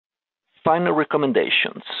Final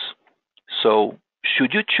recommendations. So,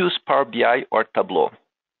 should you choose Power BI or Tableau?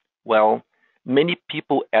 Well, many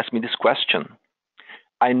people ask me this question.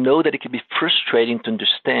 I know that it can be frustrating to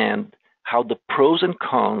understand how the pros and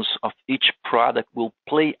cons of each product will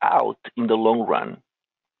play out in the long run.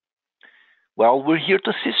 Well, we're here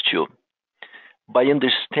to assist you. By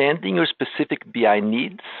understanding your specific BI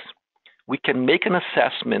needs, we can make an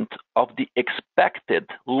assessment of the expected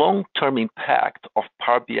long-term impact of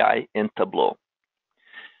Power BI and Tableau.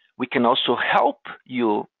 We can also help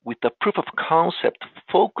you with a proof of concept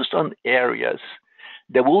focused on areas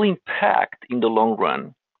that will impact in the long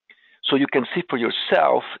run, so you can see for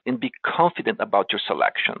yourself and be confident about your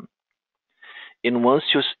selection. And once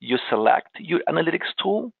you select your analytics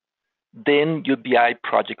tool, then your BI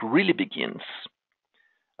project really begins.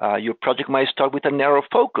 Your project might start with a narrow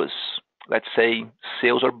focus, let's say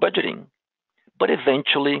sales or budgeting, but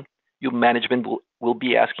eventually your management will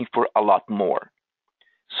be asking for a lot more.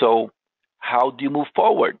 So how do you move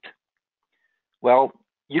forward? Well,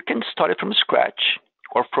 you can start it from scratch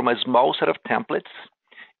or from a small set of templates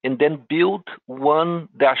and then build one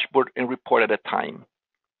dashboard and report at a time.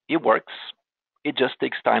 It works. It just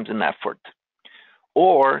takes time and effort.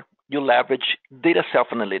 Or you leverage DataSelf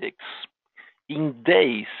Analytics. In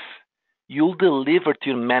days, you'll deliver to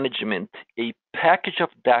your management a package of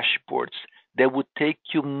dashboards that would take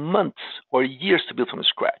you months or years to build from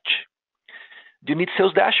scratch. Do you need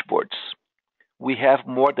sales dashboards? We have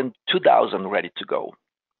more than 2,000 ready to go.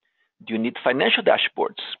 Do you need financial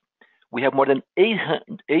dashboards? We have more than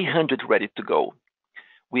 800 ready to go.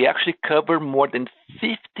 We actually cover more than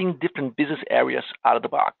 15 different business areas out of the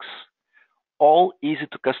box, all easy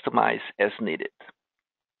to customize as needed.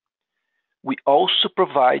 We also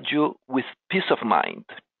provide you with peace of mind.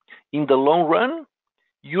 In the long run,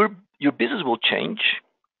 your business will change.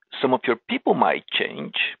 Some of your people might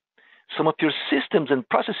change. Some of your systems and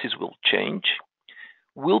processes will change.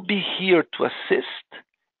 We'll be here to assist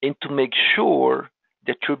and to make sure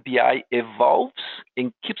that your BI evolves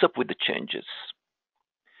and keeps up with the changes.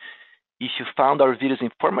 If you found our videos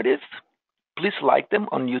informative, please like them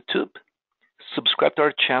on YouTube, subscribe to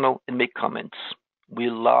our channel, and make comments. We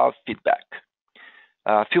love feedback.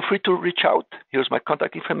 Feel free to reach out. Here's my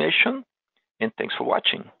contact information, and thanks for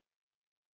watching.